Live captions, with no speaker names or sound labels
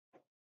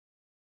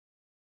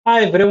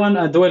Hi everyone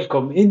and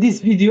welcome. In this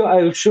video,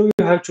 I will show you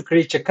how to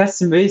create a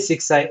custom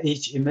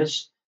ESXi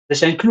image that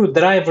shall include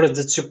drivers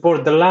that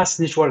support the last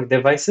network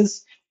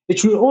devices.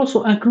 It will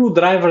also include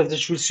drivers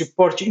that will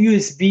support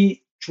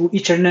USB to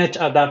Ethernet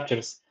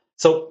adapters.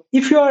 So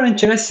if you are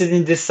interested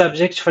in this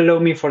subject,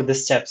 follow me for the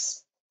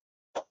steps.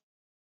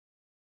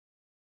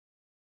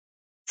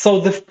 So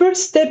the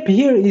first step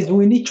here is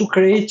we need to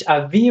create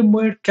a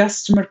VMware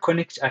Customer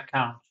Connect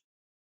account.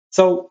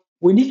 So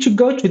we need to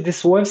go to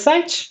this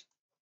website.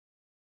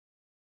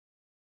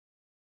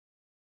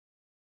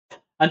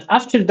 And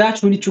after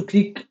that, we need to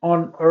click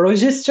on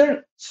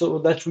register so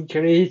that we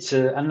create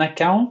an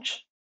account.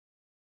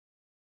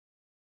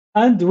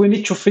 And we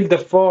need to fill the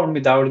form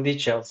with our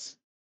details.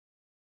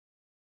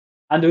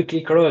 And we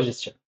click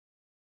register.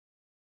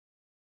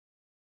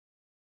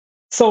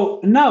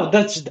 So now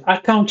that the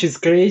account is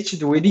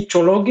created, we need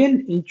to log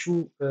in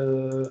into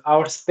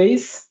our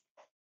space.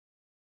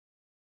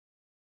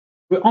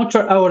 We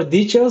enter our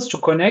details to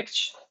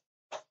connect.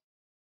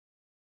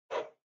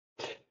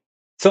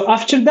 So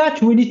after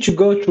that, we need to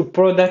go to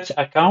product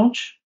account.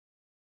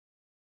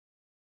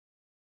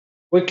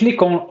 We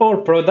click on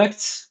all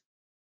products.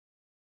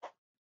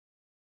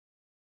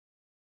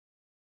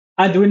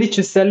 And we need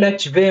to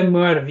select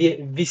VMware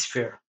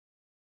vSphere.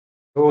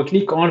 We will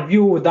click on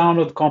view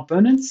download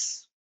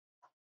components.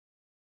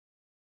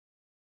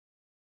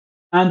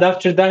 And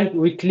after that,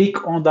 we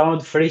click on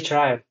download free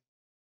trial.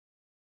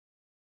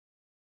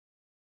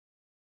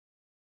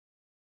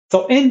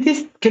 So in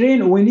this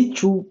screen, we need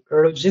to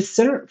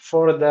register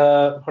for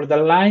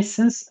the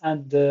license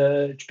and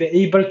to be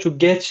able to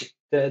get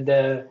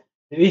the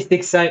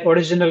ESXi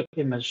original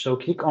image. So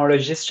click on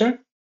register.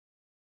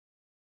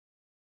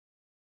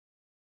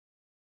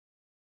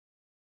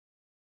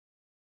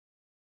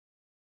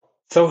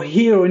 So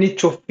here we need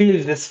to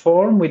fill this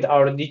form with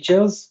our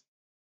details.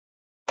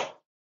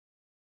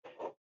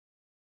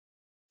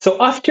 So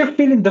after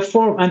filling the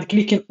form and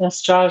clicking on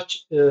start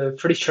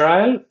free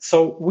trial,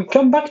 so we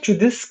come back to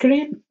this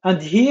screen, and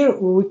here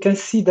we can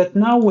see that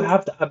now we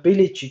have the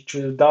ability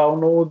to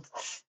download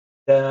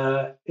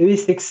the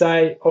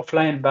ESXi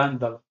offline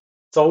bundle.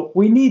 So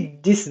we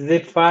need this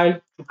zip file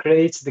to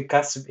create the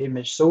custom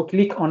image. So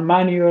click on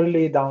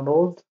manually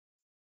download.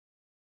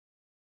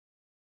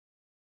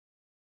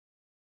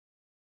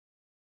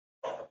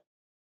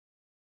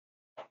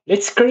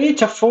 Let's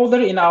create a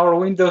folder in our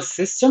Windows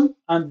system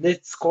and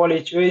let's call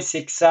it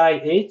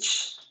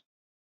ESXi-H,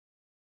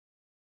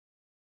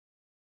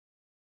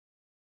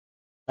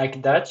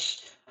 like that.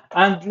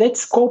 And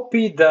let's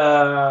copy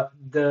the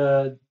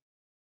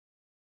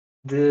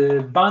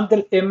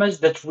bundle image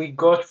that we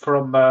got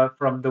from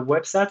the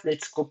website.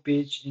 Let's copy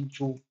it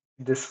into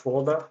this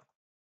folder.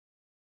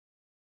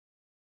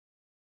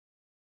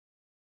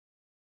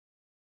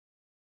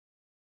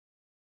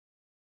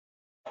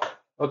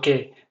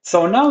 Okay,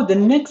 so now the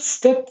next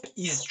step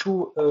is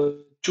to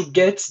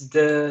get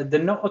the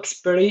no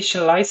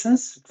expiration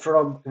license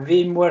from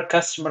VMware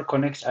Customer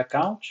Connect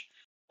account.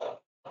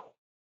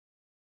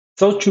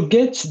 So to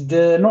get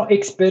the no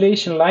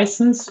expiration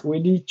license, we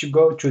need to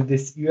go to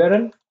this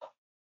URL.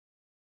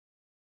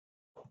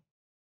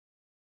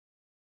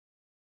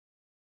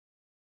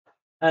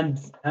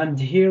 And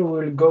here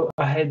we'll go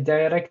ahead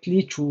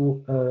directly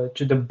to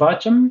the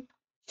bottom.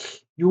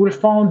 You will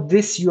find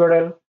this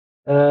URL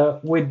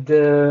with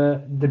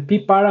the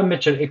p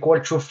parameter equal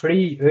to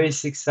 3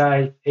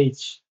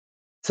 ESXi-H.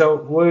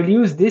 So we'll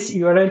use this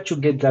URL to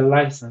get the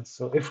license.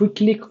 So if we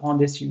click on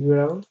this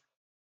URL,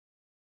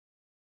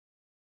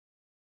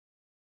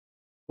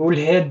 we'll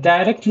head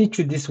directly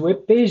to this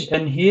web page,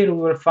 and here we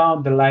will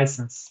find the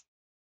license.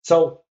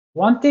 So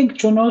one thing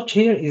to note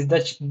here is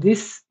that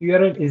this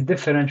URL is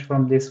different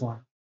from this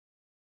one.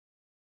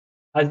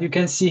 As you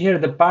can see here,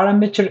 the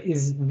parameter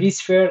is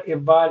vSphere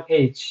eval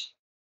H,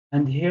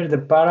 and here the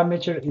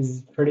parameter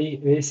is 3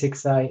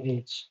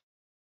 ESXi-H.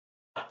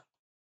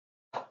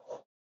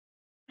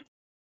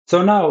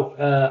 So now,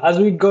 as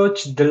we got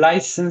the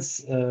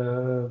license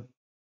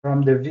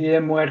from the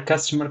VMware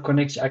Customer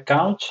Connect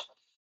account,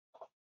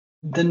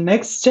 the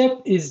next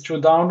step is to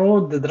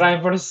download the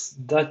drivers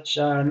that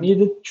are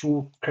needed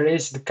to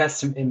create the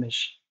custom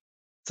image.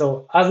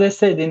 So as I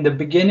said in the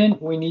beginning,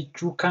 we need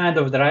two kinds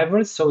of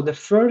drivers. So the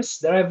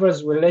first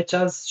drivers will let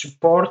us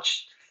support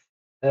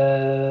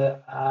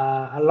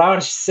a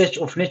large set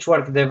of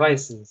network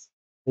devices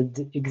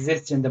that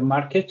exist in the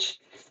market.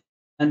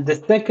 And the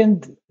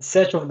second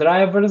set of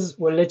drivers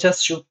will let us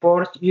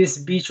support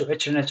USB to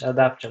Ethernet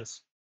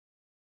adapters.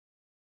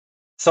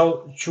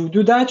 So to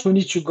do that, we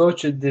need to go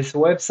to this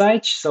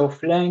website, so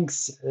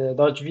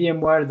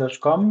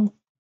flanks.vmware.com.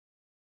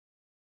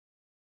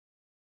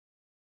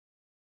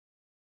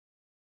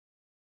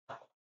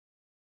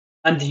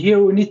 And here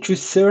we need to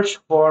search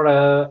for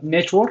a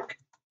network.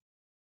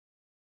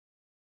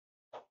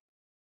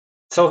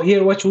 So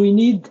here what we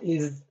need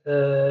is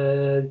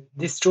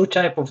these two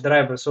type of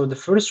drivers. So the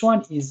first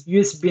one is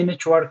USB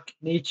network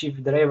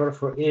native driver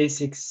for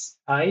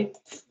ESXi.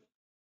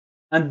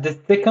 And the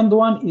second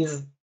one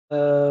is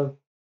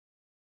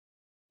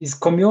is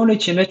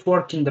community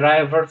networking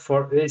driver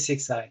for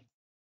ESXi.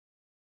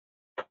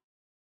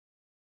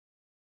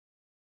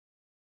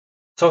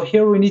 So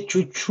here we need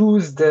to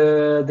choose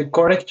the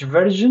correct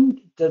version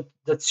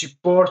that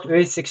support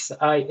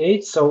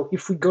ESXi8. So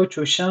if we go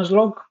to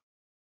changelog,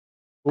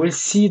 we'll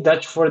see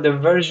that for the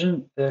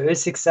version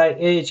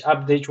ESXi8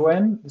 update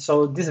 1,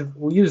 so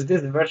we use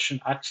this version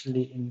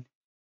actually in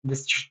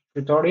this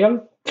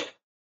tutorial.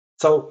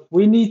 So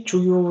we need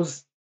to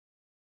use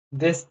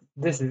this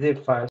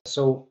zip file.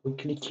 So we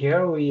click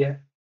here, we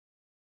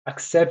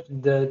accept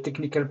the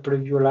technical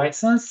preview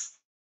license,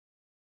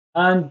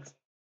 and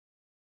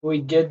we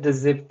get the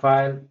zip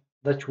file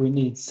that we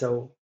need.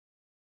 So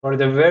for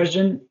the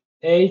version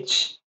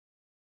H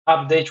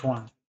update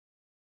 1.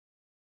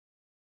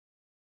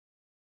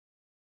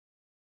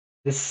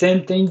 The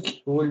same thing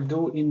we'll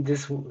do in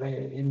this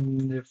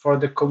for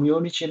the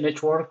community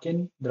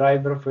networking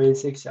driver for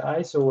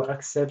ESXi. So we'll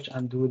accept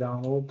and do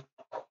download.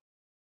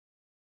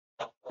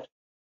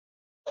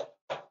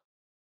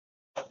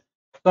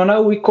 So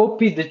now we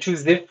copy the two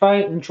zip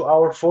file into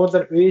our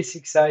folder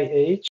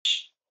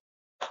ESXi-H.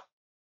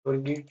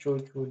 We'll go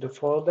to the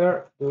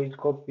folder, we'll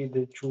copy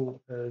the two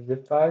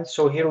zip files.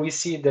 So here we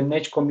see the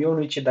net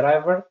community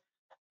driver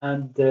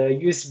and the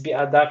USB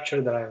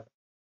adapter driver.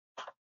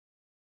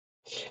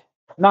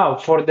 Now,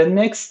 for the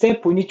next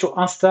step, we need to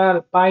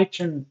install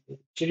Python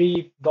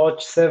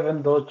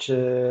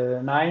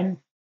 3.7.9.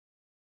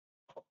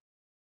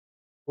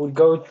 We'll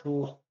go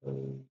to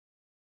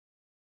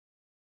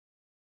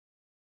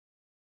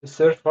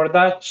search for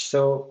that.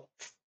 So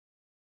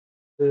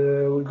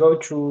we'll go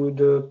to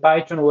the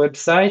Python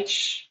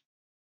website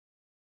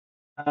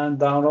and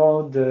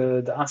download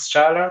the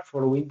installer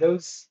for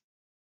Windows.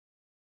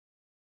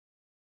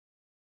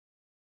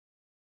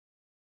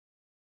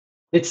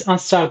 Let's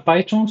install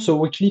Python. So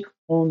we click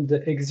on the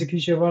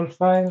executable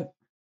file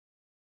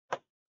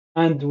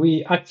and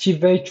we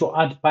activate to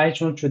add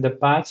Python to the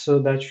path so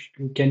that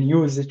you can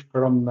use it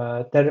from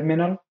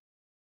terminal.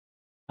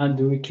 And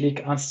we click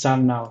install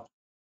now.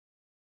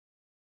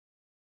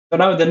 So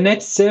now the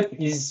next step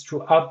is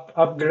to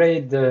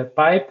upgrade the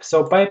pipe.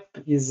 So pipe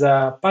is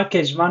a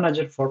package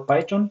manager for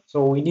Python.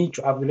 So we need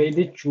to upgrade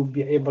it to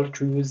be able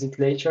to use it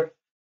later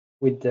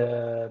with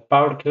the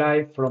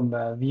PowerCli from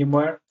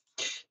VMware.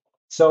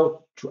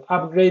 So to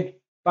upgrade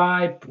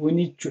pipe, we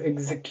need to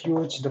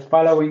execute the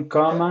following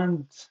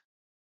command.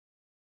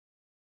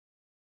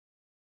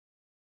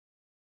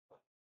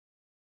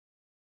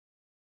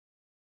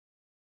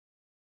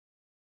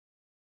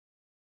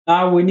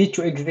 Now we need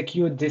to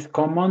execute this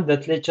command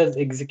that lets us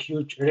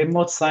execute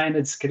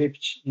remote-signed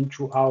script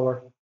into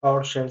our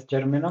PowerShell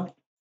terminal.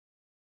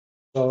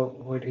 So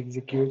we'll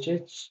execute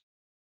it.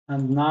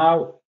 And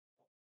now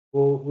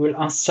we'll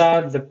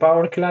install the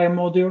PowerCli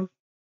module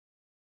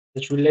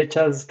that will let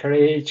us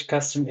create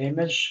custom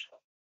image.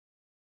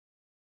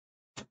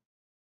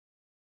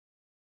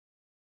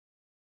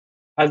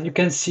 As you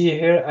can see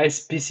here, I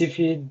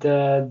specified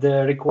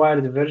the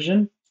required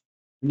version.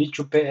 We need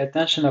to pay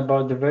attention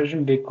about the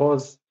version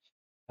because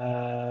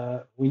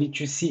we need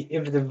to see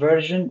if the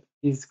version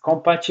is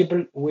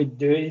compatible with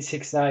the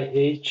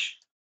ESXi-H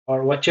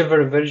or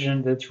whatever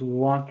version that we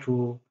want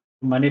to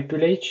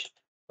manipulate.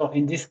 So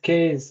in this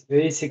case, the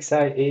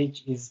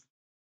ESXi-H is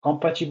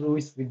compatible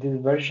with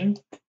this version.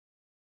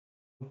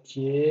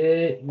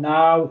 Okay,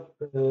 now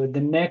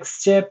the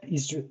next step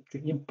is to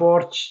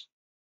import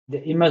the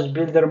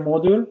ImageBuilder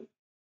module.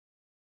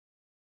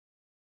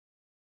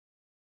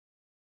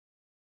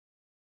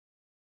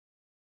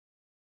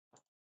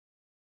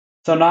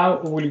 So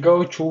now we'll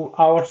go to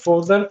our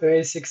folder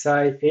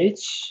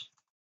ESXi-H.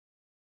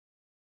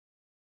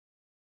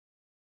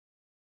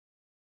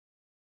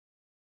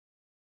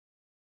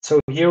 So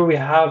here we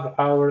have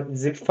our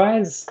zip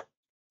files.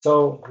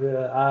 So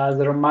as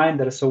a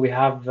reminder, so we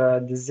have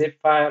the zip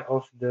file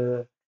of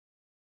the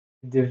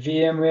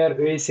VMware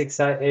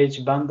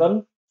ESXi-H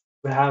bundle.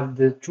 We have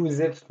the two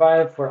zip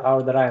files for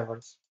our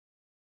drivers.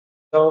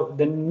 So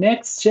the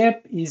next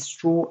step is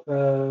to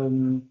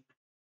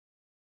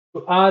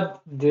add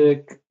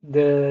the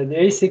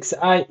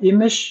ESXi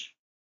image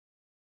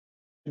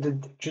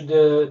to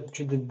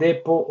the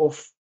depot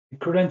of the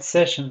current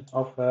session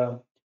of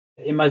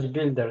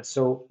ImageBuilder.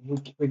 So we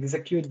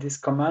execute this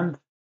command.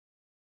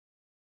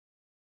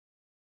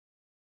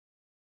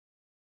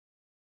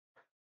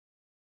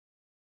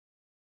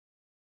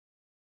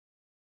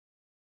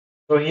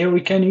 So here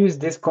we can use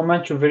this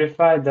command to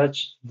verify that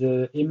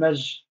the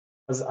image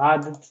was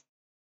added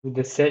to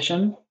the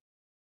session.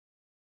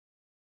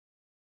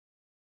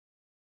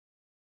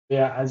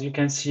 Yeah, as you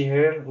can see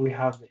here, we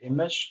have the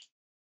image.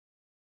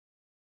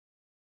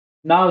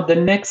 Now the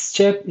next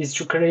step is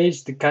to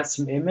create the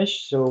custom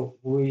image. So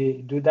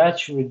we do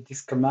that with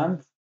this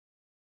command.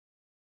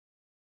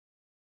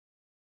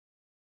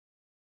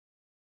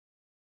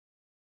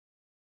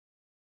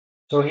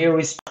 So here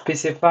we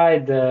specify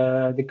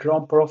the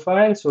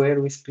CloneProfile. So here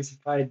we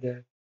specify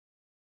the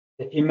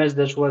image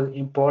that was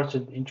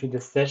imported into the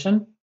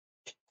session.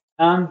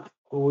 And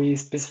we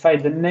specify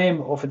the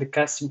name of the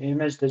custom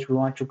image that we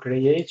want to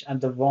create and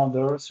the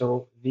vendor,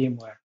 so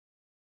VMware.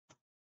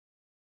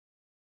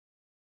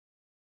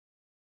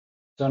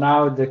 So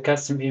now the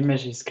custom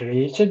image is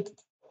created.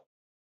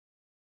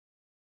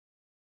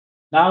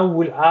 Now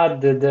we'll add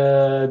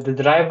the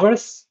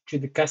drivers to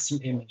the custom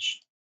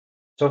image.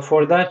 So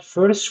for that,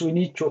 first we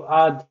need to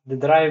add the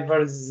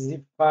driver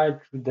zip file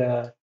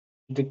to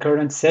the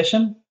current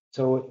session.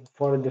 So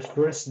for the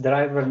first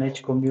driver,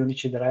 net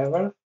community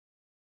driver,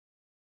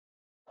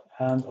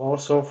 and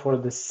also for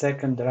the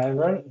second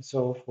driver,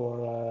 so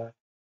for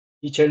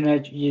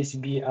Ethernet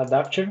USB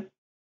adapter,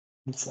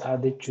 it's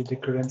added to the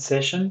current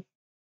session.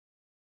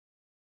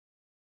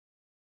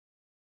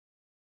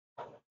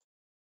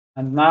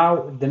 And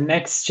now the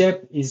next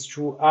step is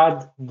to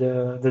add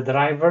the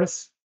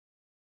drivers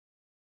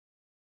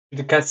to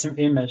the custom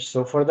image.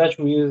 So for that,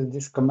 we use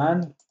this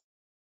command.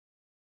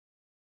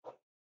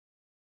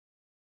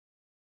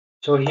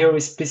 So here we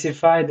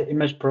specify the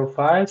image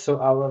profile, so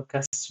our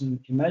custom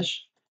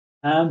image,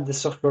 and the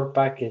software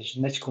package,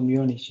 net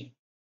community.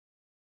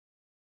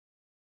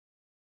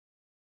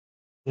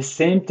 The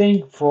same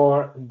thing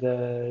for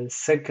the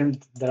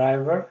second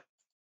driver.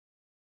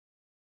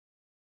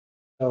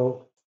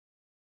 So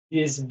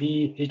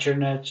USB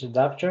Ethernet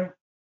adapter.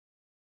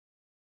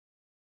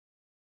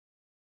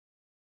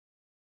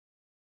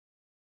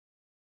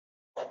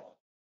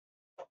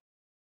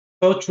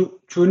 So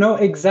to know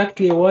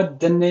exactly what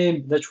the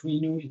name that we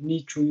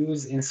need to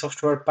use in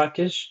software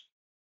package,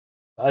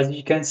 as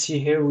you can see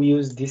here, we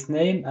use this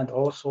name and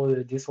also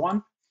this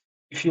one.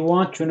 If you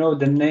want to know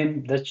the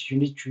name that you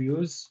need to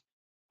use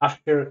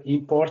after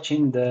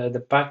importing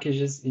the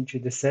packages into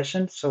the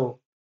session, so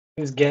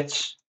use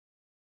get.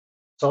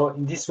 So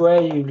in this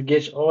way, you will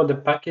get all the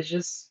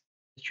packages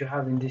that you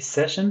have in this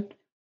session.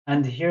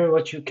 And here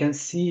what you can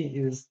see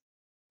is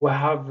we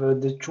have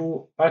the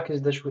two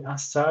packages that we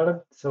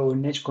installed. So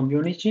Net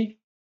Community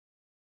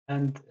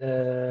and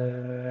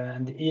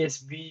the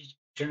ESB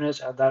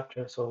Internet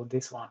adapter. So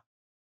this one.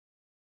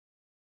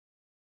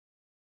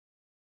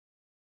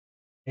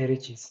 Here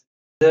it is.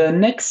 The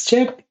next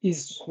step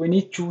is we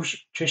need to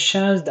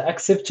change the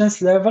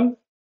acceptance level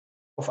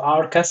of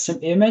our custom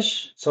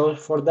image. So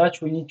for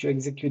that, we need to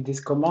execute this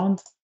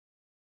command.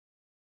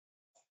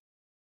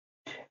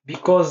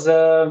 Because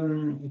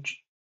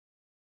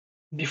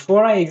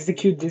before I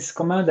execute this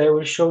command, I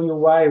will show you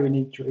why we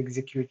need to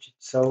execute it.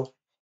 So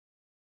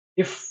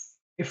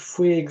if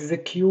we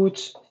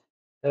execute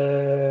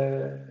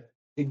the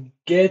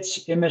get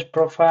image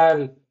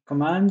profile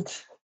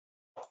command,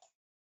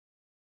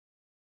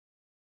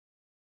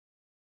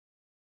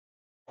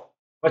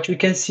 what we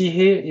can see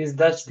here is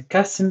that the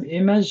custom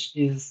image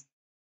is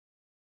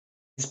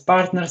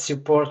partner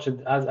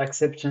supported as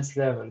acceptance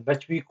level,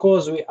 but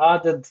because we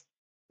added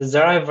the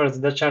drivers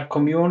that are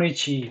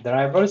community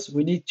drivers,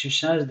 we need to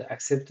change the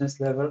acceptance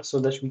level so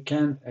that we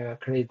can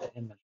create the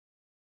image.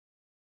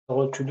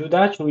 So to do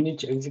that, we need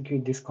to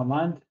execute this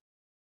command.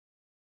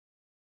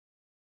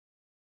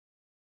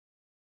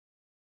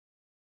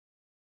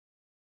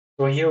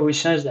 So here we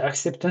change the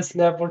acceptance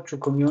level to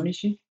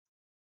community.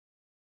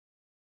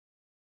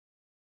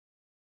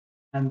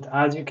 And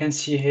as you can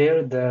see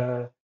here,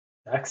 the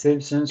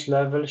acceptance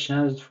level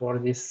changed for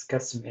this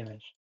custom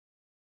image.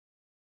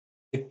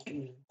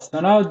 So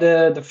now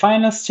the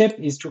final step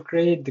is to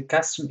create the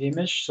custom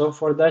image. So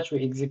for that,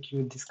 we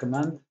execute this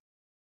command.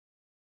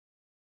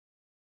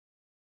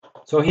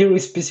 So here we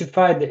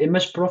specify the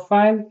image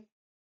profile.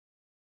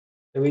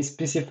 We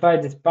specify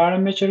this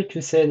parameter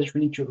to say that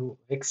we need to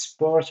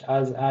export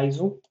as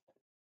ISO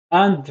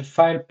and the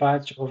file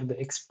path of the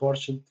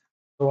exported.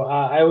 So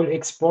I will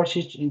export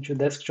it into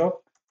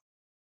desktop.